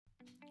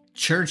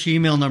Church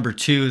email number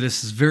 2.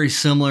 This is very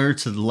similar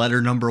to the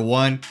letter number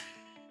 1.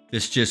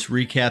 This just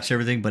recaps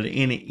everything, but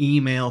in an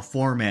email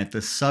format.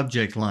 The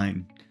subject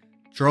line: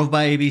 drove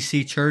by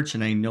ABC Church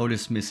and I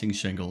noticed missing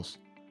shingles.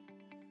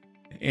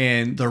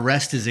 And the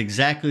rest is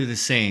exactly the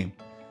same.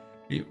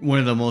 One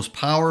of the most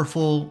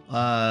powerful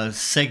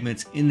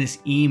segments in this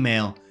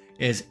email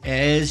is,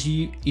 as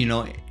you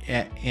know,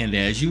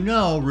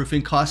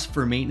 roofing costs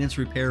for maintenance,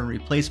 repair, and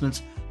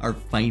replacements are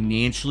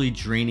financially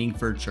draining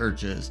for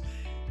churches.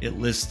 It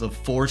lists the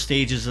 4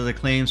 stages of the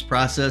claims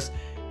process.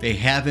 They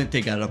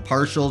got a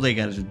partial, they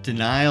got a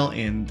denial,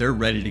 and they're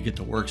ready to get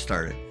the work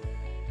started.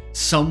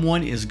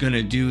 Someone is going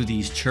to do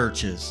these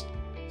churches.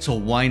 So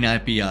why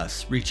not be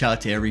us? Reach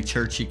out to every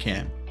church you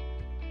can.